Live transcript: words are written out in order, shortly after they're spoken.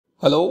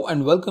Hello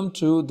and welcome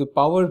to the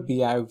Power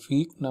BI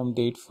WeekNum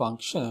date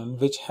function,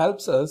 which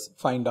helps us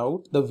find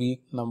out the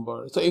week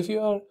number. So if you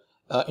are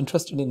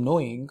interested in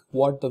knowing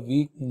what the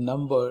week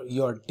number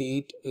your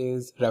date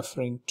is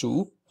referring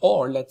to,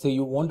 or let's say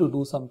you want to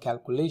do some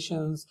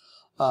calculations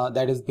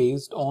that is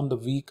based on the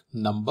week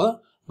number,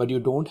 but you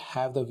don't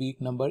have the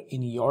week number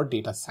in your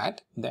data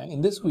set, then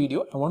in this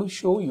video I want to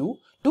show you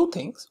two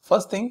things.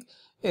 First thing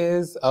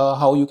is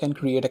how you can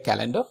create a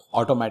calendar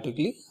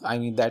automatically. I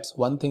mean, that's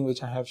one thing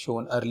which I have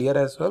shown earlier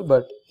as well,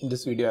 but in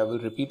this video I will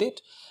repeat it.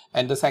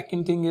 And the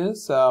second thing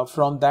is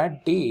from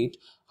that date,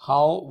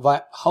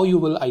 how you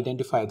will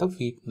identify the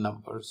week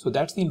number. So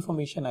that's the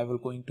information I will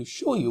going to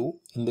show you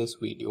in this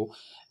video.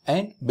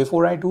 And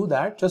before I do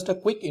that, just a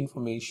quick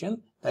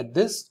information that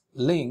this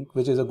link,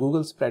 which is a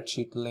Google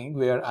spreadsheet link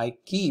where I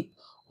keep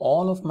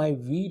all of my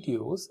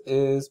videos,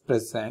 is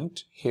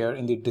present here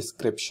in the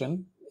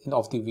description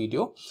of the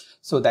video.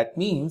 So that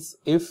means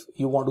if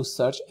you want to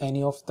search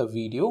any of the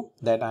video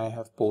that I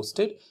have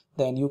posted,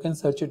 then you can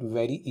search it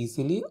very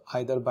easily,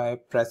 either by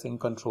pressing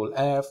Ctrl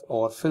F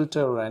or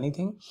filter or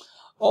anything,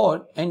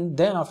 and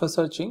then after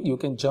searching you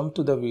can jump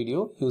to the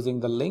video using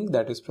the link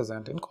that is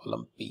present in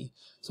column P.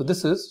 So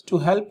this is to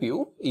help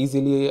you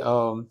easily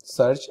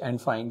search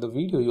and find the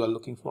video you are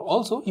looking for.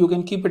 Also, you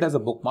can keep it as a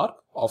bookmark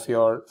of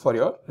for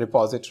your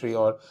repository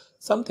or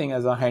something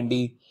as a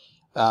handy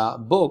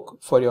book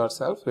for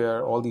yourself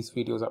where all these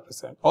videos are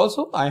present.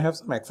 Also, I have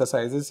some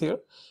exercises here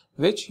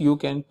which you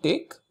can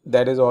take,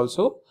 that is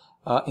also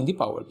in the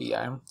Power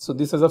BI. So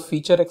this is a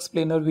feature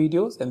explainer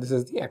videos and this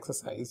is the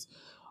exercise.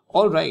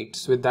 All right,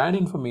 so with that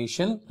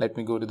information, let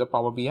me go to the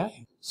Power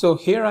BI. So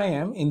here I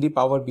am in the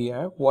Power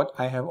BI. What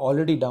I have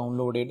already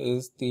downloaded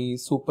is the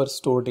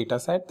Superstore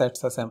dataset.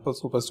 That's a sample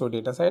Superstore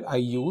dataset I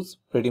use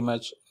pretty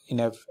much in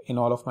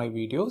all of my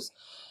videos.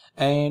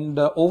 And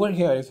over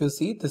here, if you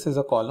see, this is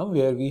a column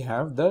where we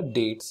have the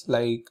dates,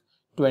 like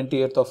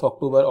 20th of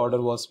October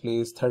order was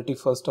placed,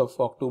 31st of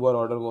October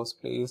order was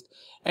placed,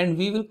 and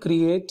we will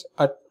create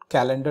a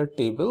calendar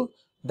table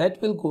that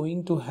will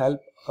going to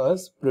help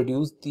us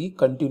produce the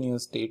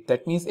continuous date.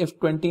 That means if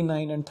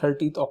 29th and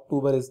 30th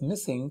October is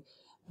missing,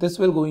 this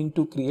will going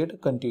to create a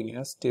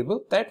continuous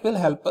table that will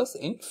help us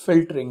in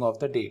filtering of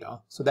the data.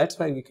 So that's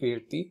why we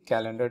create the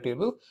calendar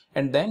table,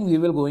 and then we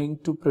will going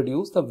to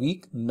produce the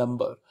week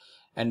number.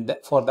 And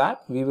for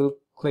that, we will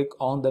click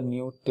on the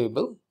new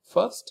table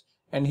first.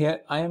 And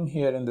here I am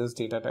here in this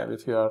data tab,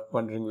 if you are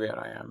wondering where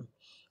I am.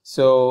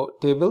 So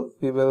table,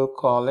 we will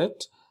call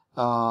it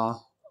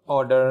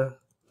order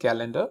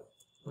calendar,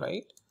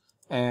 right?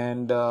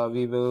 And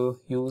we will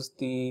use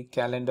the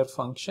calendar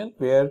function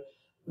where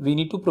we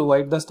need to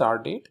provide the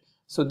start date.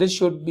 So this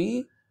should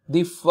be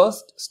the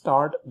first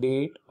start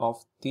date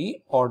of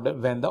the order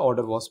when the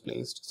order was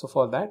placed. So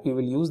for that, we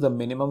will use the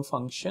minimum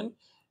function,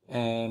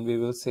 and we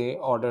will say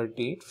order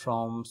date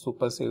from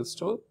Super Sales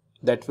Store.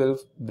 That will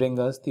bring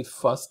us the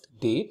first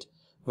date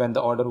when the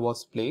order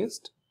was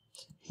placed.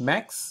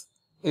 Max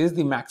is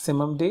the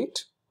maximum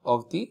date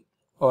of the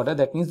order.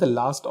 That means the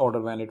last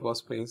order when it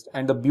was placed.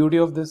 And the beauty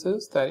of this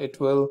is that it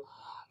will,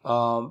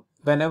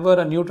 whenever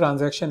a new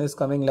transaction is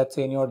coming, let's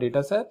say in your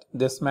data set,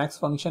 this max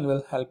function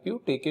will help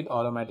you take it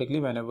automatically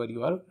whenever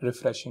you are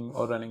refreshing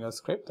or running a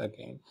script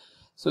again.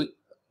 So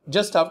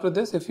just after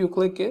this, if you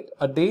click it,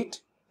 a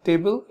date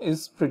table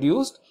is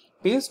produced.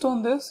 Based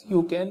on this,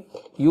 you can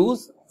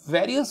use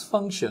various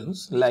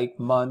functions like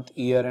month,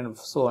 year, and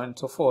so on and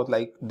so forth,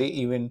 like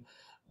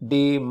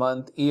day,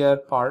 month, year,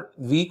 part,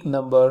 week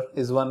number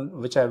is one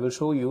which I will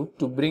show you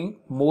to bring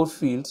more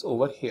fields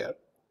over here.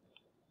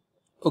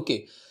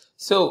 Okay,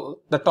 so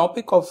the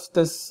topic of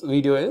this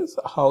video is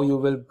how you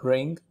will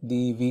bring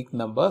the week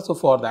number. So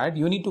for that,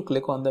 you need to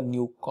click on the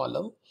new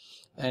column,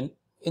 and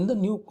in the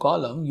new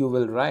column you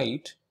will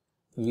write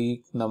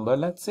week number,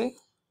 let's say,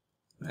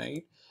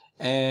 right?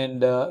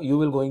 And you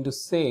will going to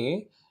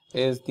say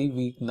is the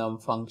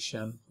WeekNum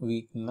function,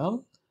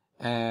 WeekNum,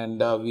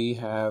 and we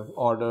have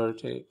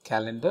ordered a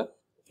calendar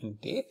and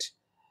date,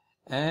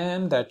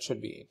 and that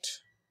should be it,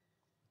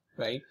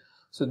 right?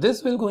 So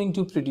this will going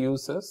to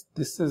produce us,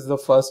 this is the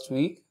first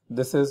week,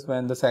 this is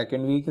when the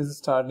second week is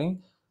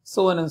starting,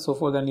 so on and so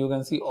forth, and you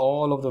can see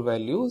all of the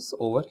values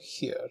over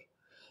here.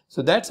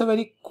 So that's a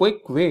very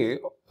quick way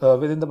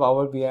within the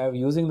Power BI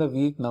using the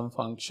WeekNum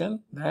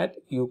function that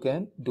you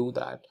can do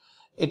that.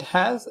 It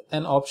has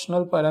an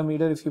optional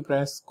parameter. If you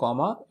press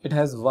comma, it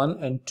has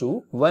 1 and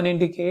 2. 1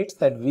 indicates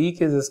that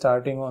week is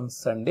starting on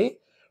Sunday.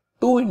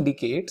 2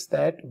 indicates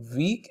that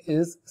week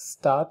is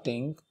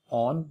starting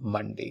on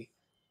Monday.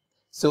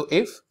 So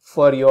if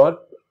for your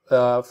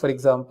for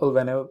example,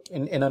 whenever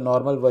in a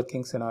normal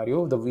working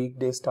scenario, the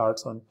weekday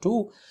starts on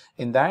 2,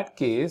 in that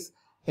case,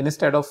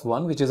 instead of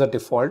 1, which is a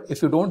default,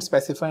 if you don't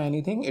specify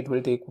anything, it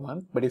will take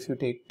 1. But if you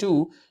take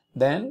 2,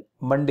 then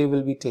Monday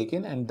will be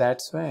taken, and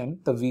that's when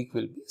the week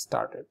will be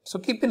started. So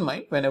keep in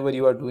mind whenever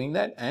you are doing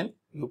that, and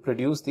you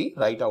produce the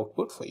right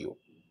output for you.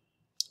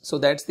 So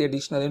that's the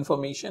additional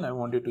information I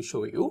wanted to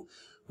show you.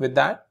 With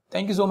that,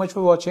 thank you so much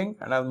for watching,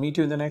 and I'll meet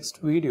you in the next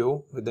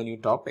video with the new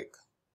topic.